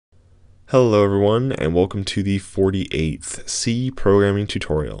Hello everyone, and welcome to the 48th C programming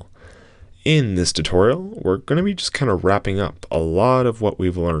tutorial. In this tutorial, we're going to be just kind of wrapping up a lot of what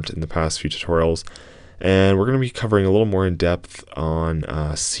we've learned in the past few tutorials, and we're going to be covering a little more in depth on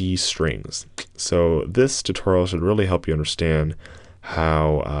C strings. So this tutorial should really help you understand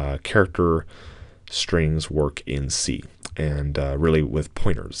how character strings work in C, and really with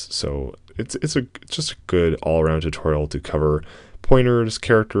pointers. So it's just a good all-around tutorial to cover pointers,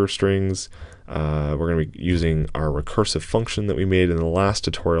 character strings. We're going to be using our recursive function that we made in the last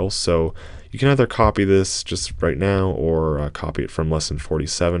tutorial, so you can either copy this just right now or copy it from lesson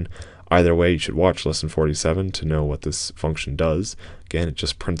 47. Either way, you should watch lesson 47 to know what this function does. Again, it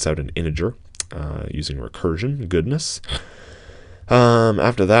just prints out an integer using recursion. Goodness.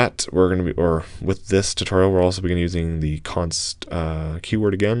 After that, with this tutorial, we're also going to be using the const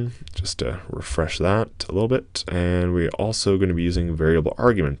keyword again, just to refresh that a little bit. And we're also going to be using variable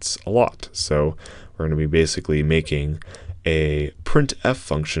arguments a lot. So we're going to be basically making a printf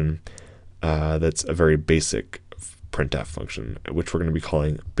function that's a very basic printf function, which we're going to be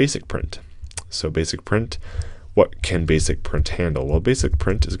calling basic print. So basic print, what can basic print handle? Well, basic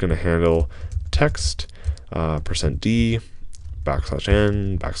print is going to handle text, %d,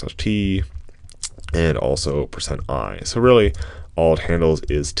 \n, \t, and also %i. So really all it handles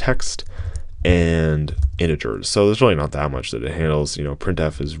is text and integers. So there's really not that much that it handles. You know,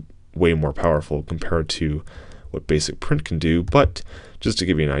 printf is way more powerful compared to what basic print can do, but just to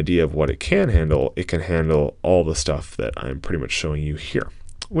give you an idea of what it can handle all the stuff that I'm pretty much showing you here,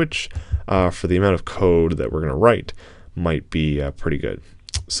 which for the amount of code that we're going to write might be pretty good.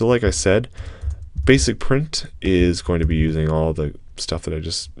 So like I said, basic print is going to be using all the stuff that I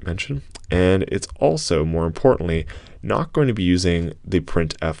just mentioned, and it's also, more importantly, not going to be using the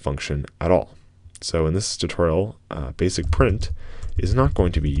printf function at all. So in this tutorial, basic print is not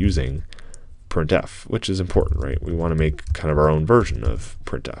going to be using printf, which is important, right? We want to make kind of our own version of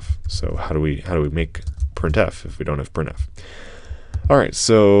printf. So how do we make printf if we don't have printf? All right,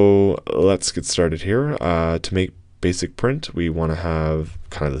 so let's get started here. To make basic print, we want to have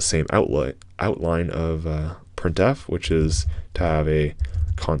kind of the same outline of printf, which is to have a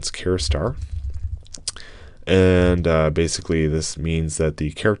const char star. And basically this means that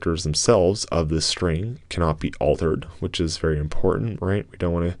the characters themselves of this string cannot be altered, which is very important, right? We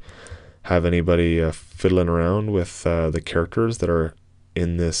don't want to have anybody fiddling around with the characters that are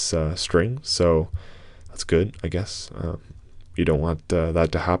in this string, so that's good, I guess. You don't want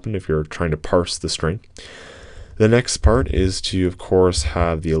that to happen if you're trying to parse the string. The next part is to, of course,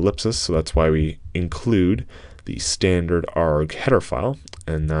 have the ellipsis, so that's why we include the standard arg header file,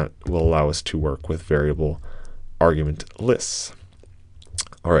 and that will allow us to work with variable argument lists.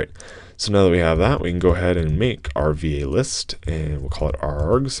 All right, so now that we have that, we can go ahead and make our VA list, and we'll call it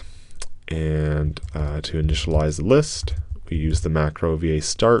args. And to initialize the list, we use the macro VA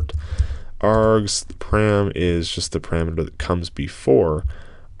start. Args, the param is just the parameter that comes before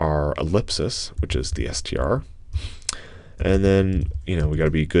our ellipsis, which is the str. And then, you know, we got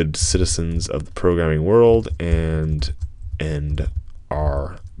to be good citizens of the programming world and end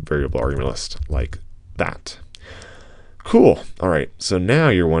our variable argument list like that. Cool. All right. So now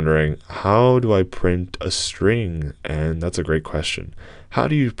you're wondering, how do I print a string? And that's a great question. How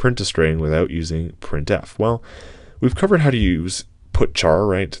do you print a string without using printf? Well, we've covered how to use putchar,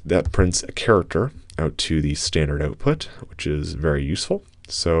 right? That prints a character out to the standard output, which is very useful.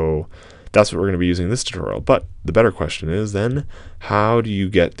 So that's what we're going to be using in this tutorial. But the better question is then, how do you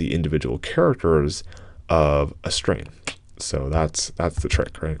get the individual characters of a string? So that's the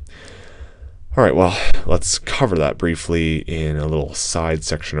trick, right? All right, well, let's cover that briefly in a little side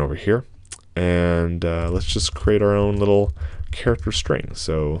section over here. And let's just create our own little character string.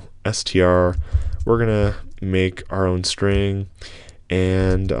 So str, we're going to make our own string.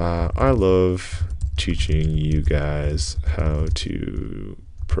 And I love teaching you guys how to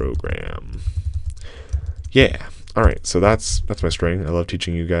program. Yeah. All right. So that's my string. I love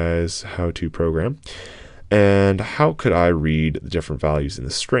teaching you guys how to program. And how could I read the different values in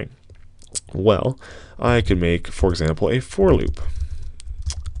the string? Well, I could make, for example, a for loop.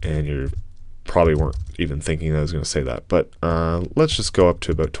 And you probably weren't even thinking that I was going to say that, but let's just go up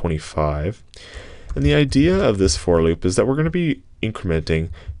to about 25. And the idea of this for loop is that we're going to be incrementing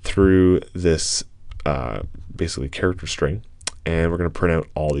through this basically character string, and we're going to print out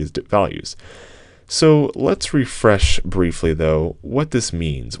all these values. So let's refresh briefly though what this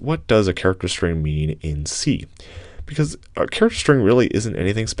means. What does a character string mean in C? Because a character string really isn't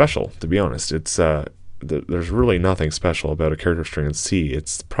anything special, to be honest. It's there's really nothing special about a character string in C.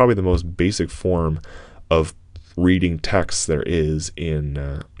 It's probably the most basic form of reading text there is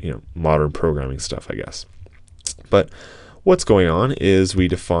in modern programming stuff, I guess. But what's going on is we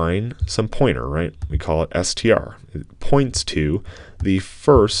define some pointer, right? We call it str. It points to the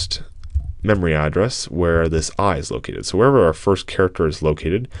first memory address where this I is located. So wherever our first character is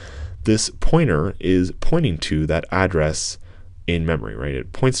located, this pointer is pointing to that address in memory, right?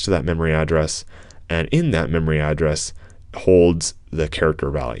 It points to that memory address, and in that memory address holds the character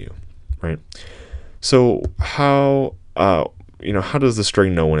value, right? So how does the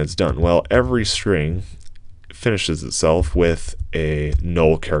string know when it's done? Well, every string finishes itself with a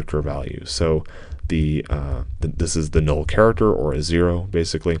null character value. So this is the null character, or a 0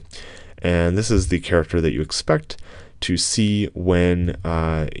 basically, and this is the character that you expect to see when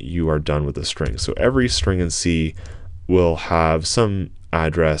you are done with the string. So every string in C will have some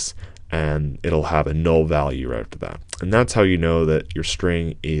address, and it'll have a null value right after that. And that's how you know that your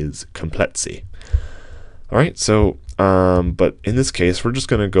string is complete. All right, so but in this case, we're just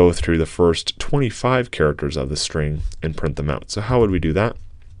going to go through the first 25 characters of the string and print them out. So how would we do that?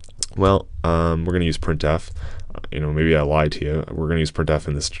 Well, we're going to use printf. Maybe I lied to you. We're going to use printf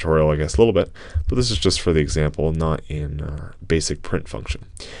in this tutorial, I guess, a little bit, but this is just for the example, not in our basic print function.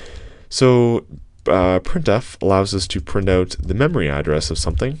 So printf allows us to print out the memory address of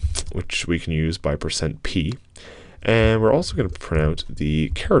something, which we can use by %p, and we're also going to print out the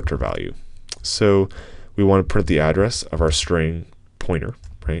character value. So we want to print the address of our string pointer,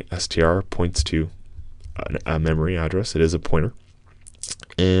 right? str points to a memory address. It is a pointer.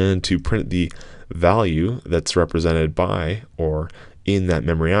 And to print the value that's represented by or in that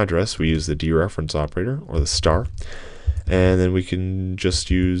memory address, we use the dereference operator, or the star. And then we can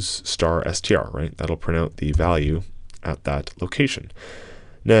just use star str, right? That'll print out the value at that location.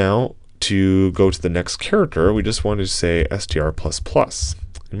 Now, to go to the next character, we just want to say str++.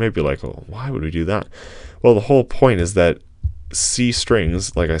 You might be like, oh, why would we do that? Well, the whole point is that C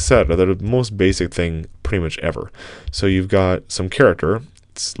strings, like I said, are the most basic thing pretty much ever. So you've got some character,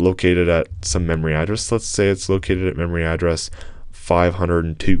 it's located at some memory address. Let's say it's located at memory address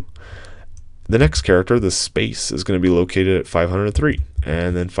 502. The next character, the space, is going to be located at 503,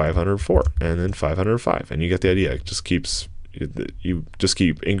 and then 504, and then 505, and you get the idea. It just keeps, you just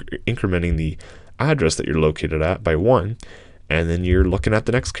keep incrementing the address that you're located at by 1, and then you're looking at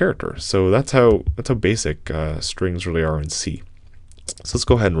the next character. So that's how basic strings really are in C. So let's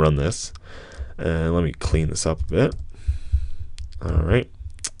go ahead and run this, and let me clean this up a bit. All right,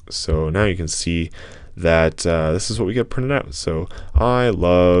 so now you can see that this is what we get printed out. So I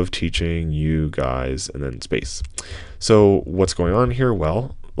love teaching you guys, and then space. So what's going on here?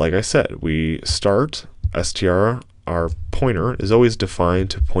 Well, like I said, we start str. Our pointer is always defined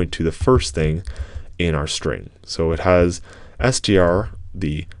to point to the first thing in our string. So it has str,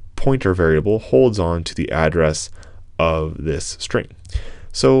 the pointer variable, holds on to the address of this string.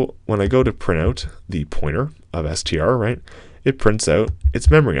 So when I go to print out the pointer of str, right, it prints out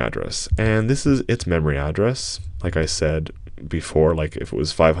its memory address, and this is its memory address. Like I said before, like if it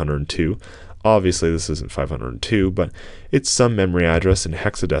was 502, obviously this isn't 502, but it's some memory address in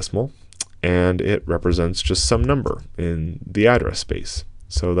hexadecimal, and it represents just some number in the address space.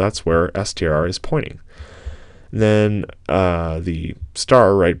 So that's where str is pointing. And then the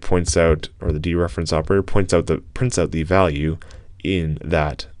star, right, points out, or the dereference operator prints out the value in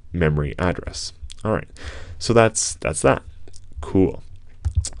that memory address. All right, so that's that. Cool.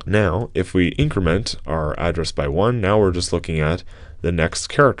 Now, if we increment our address by 1, now we're just looking at the next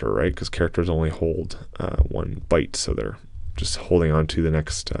character, right? Because characters only hold 1 byte, so they're just holding on to the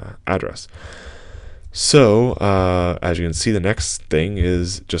next address. So, as you can see, the next thing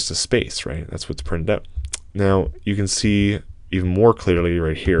is just a space, right? That's what's printed out. Now, you can see even more clearly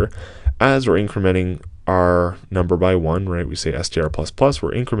right here, as we're incrementing our number by 1, right? We say str++, we're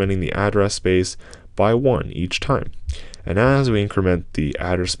incrementing the address space by 1 each time. And as we increment the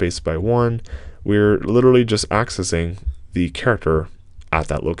address space by 1, we're literally just accessing the character at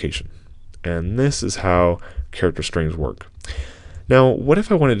that location. And this is how character strings work. Now, what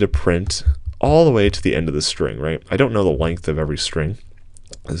if I wanted to print all the way to the end of the string, right? I don't know the length of every string.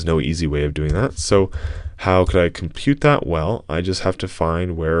 There's no easy way of doing that. So how could I compute that? Well, I just have to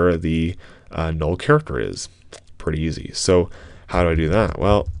find where the null character is. Pretty easy. So how do I do that?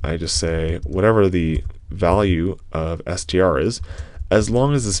 Well, I just say whatever the value of str is, as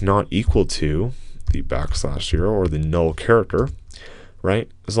long as it's not equal to the \0 or the null character, right?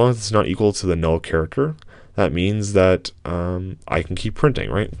 As long as it's not equal to the null character, that means that I can keep printing,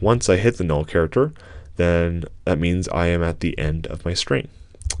 right? Once I hit the null character, then that means I am at the end of my string.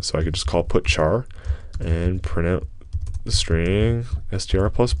 So I could just call put char and print out the string str++.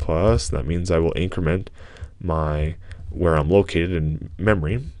 That means I will increment where I'm located in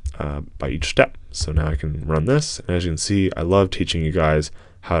memory by each step. So now I can run this, and as you can see, I love teaching you guys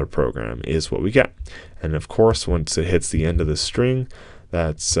how to program is what we get. And of course, once it hits the end of the string,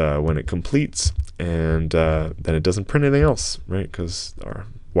 that's when it completes, and then it doesn't print anything else, right? Because our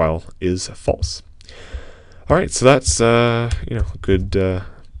while is false. All right, so that's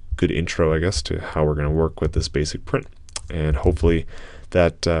good intro, I guess, to how we're going to work with this basic print, and hopefully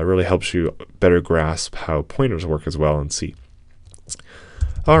that really helps you better grasp how pointers work as well in C.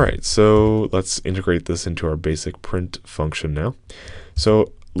 All right, so let's integrate this into our basic print function now.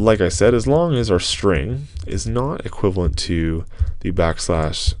 So like I said, as long as our string is not equivalent to the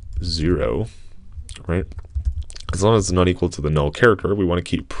 \0, right? As long as it's not equal to the null character, we want to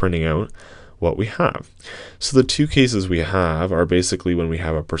keep printing out what we have. So the two cases we have are basically when we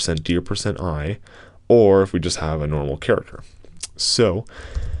have a %d or %i, or if we just have a normal character. So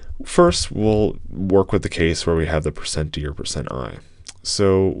first we'll work with the case where we have the %d or %i.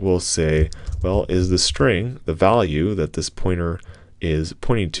 So we'll say, well, is the string, the value that this pointer is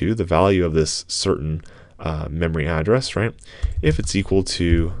pointing to, the value of this certain memory address, right? If it's equal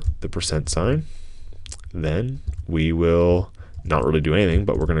to the %, then we will not really do anything,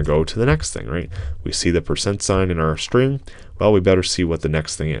 but we're going to go to the next thing, right? We see the % in our string. Well, we better see what the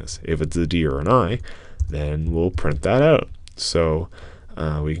next thing is. If it's a d or an I, then we'll print that out. So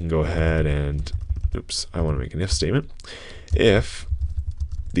we can go ahead and, oops, I want to make an if statement. If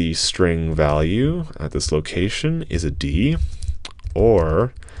the string value at this location is a d,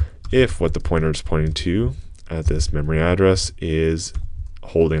 or if what the pointer is pointing to at this memory address is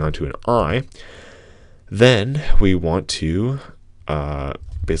holding onto an I, then we want to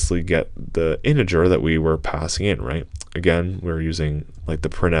basically get the integer that we were passing in, right? Again, we're using like the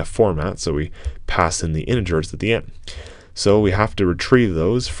printf format, so we pass in the integers at the end. So we have to retrieve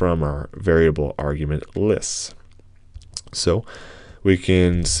those from our variable argument lists. So we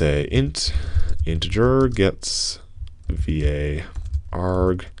can say int integer gets va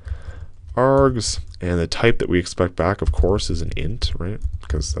args, and the type that we expect back, of course, is an int, right?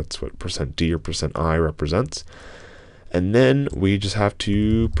 Because that's what %d or %i represents. And then we just have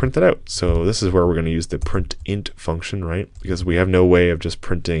to print that out. So this is where we're going to use the print int function, right? Because we have no way of just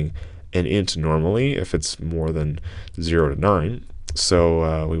printing an int normally if it's more than 0 to 9.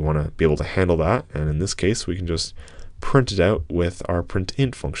 So we want to be able to handle that. And in this case, we can just print it out with our print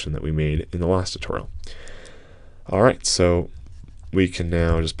int function that we made in the last tutorial. All right, so we can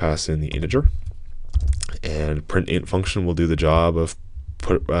now just pass in the integer, and print int function will do the job of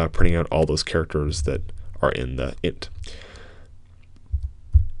printing out all those characters that are in the int.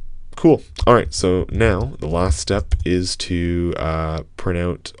 Cool. All right, so now the last step is to print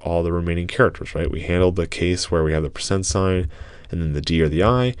out all the remaining characters, right? We handled the case where we have the % and then the d or the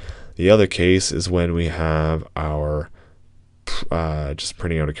I. The other case is when we have our just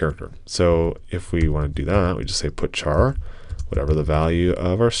printing out a character. So if we want to do that, we just say put char, whatever the value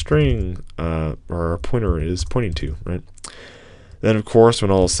of our string or our pointer is pointing to, right? Then of course,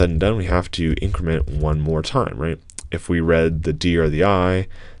 when all is said and done, we have to increment one more time, right? If we read the d or the I,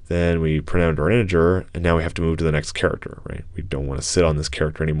 then we print out our integer, and now we have to move to the next character, right? We don't want to sit on this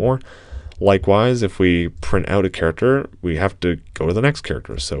character anymore. Likewise, if we print out a character, we have to go to the next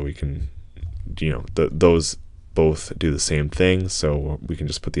character, so we can, those both do the same thing, so we can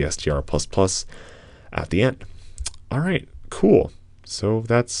just put the str++ at the end. All right, cool. So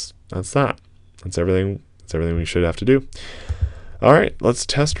that's that. That's everything. That's everything we should have to do. All right, let's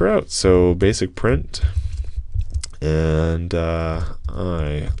test her out. So basic print, and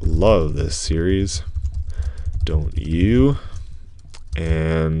I love this series, don't you?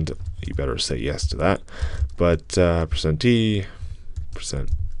 And you better say yes to that. But %d,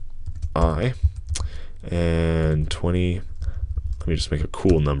 %i, and 20. Let me just make a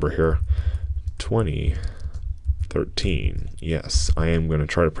cool number here. 2013. Yes, I am going to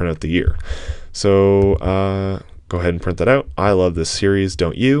try to print out the year. So go ahead and print that out. I love this series,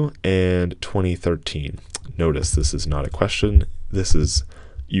 don't you? And 2013. Notice this is not a question. This is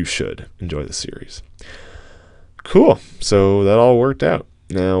you should enjoy the series. Cool. So that all worked out.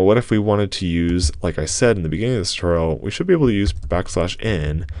 Now, what if we wanted to use, like I said in the beginning of this tutorial, we should be able to use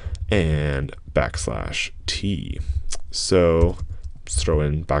 \n and \t. So let's throw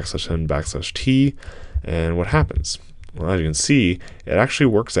in \n \t, and what happens? Well, as you can see, it actually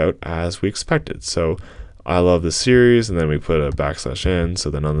works out as we expected. So I love this series, and then we put a \n, so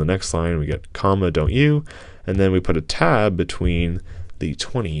then on the next line we get comma, don't you, and then we put a tab between the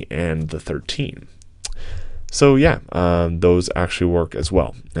 20 and the 13. So yeah, those actually work as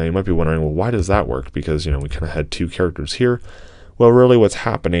well. Now you might be wondering, well, why does that work? Because we kind of had two characters here. Well, really what's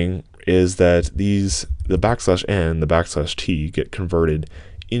happening is that this the \n, the \t get converted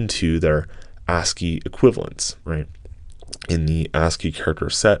into their ASCII equivalents, right? In the ASCII character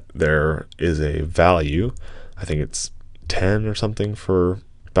set, there is a value, I think it's 10 or something for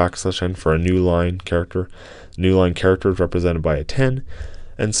 \n for a new line character. New line character is represented by a 10.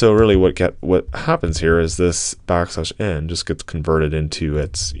 And so really what happens here is this \n just gets converted into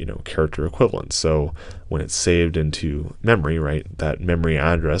its, character equivalent. So when it's saved into memory, right, that memory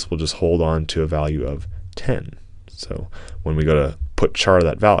address will just hold on to a value of 10. So when we go to put char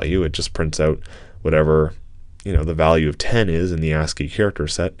that value, it just prints out whatever, the value of 10 is in the ASCII character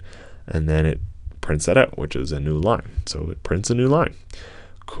set, and then it prints that out, which is a new line. So it prints a new line.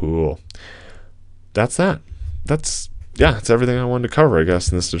 Cool. That's that. That's everything I wanted to cover, I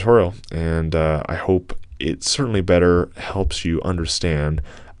guess, in this tutorial. And I hope it certainly better helps you understand,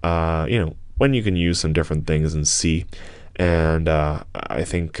 when you can use some different things in C. And I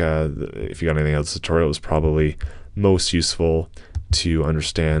think if you got anything else, this tutorial was probably most useful to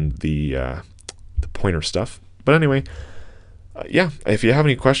understand the pointer stuff. But anyway, if you have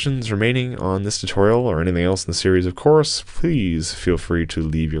any questions remaining on this tutorial or anything else in the series, of course, please feel free to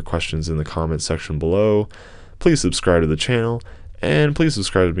leave your questions in the comment section below. Please subscribe to the channel, and please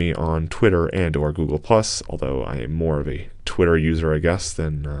subscribe to me on Twitter and or Google+, although I am more of a Twitter user, I guess,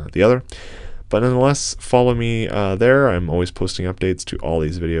 than the other. But nonetheless, follow me there. I'm always posting updates to all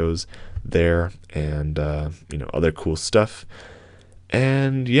these videos there, and other cool stuff.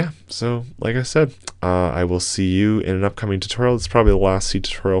 And so like I said, I will see you in an upcoming tutorial. It's probably the last C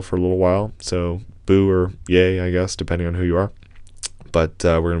tutorial for a little while, so boo or yay, I guess, depending on who you are. But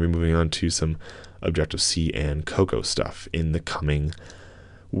we're going to be moving on to some Objective-C and Cocoa stuff in the coming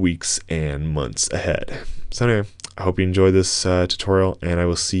weeks and months ahead. So anyway, I hope you enjoyed this tutorial, and I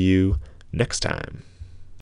will see you next time.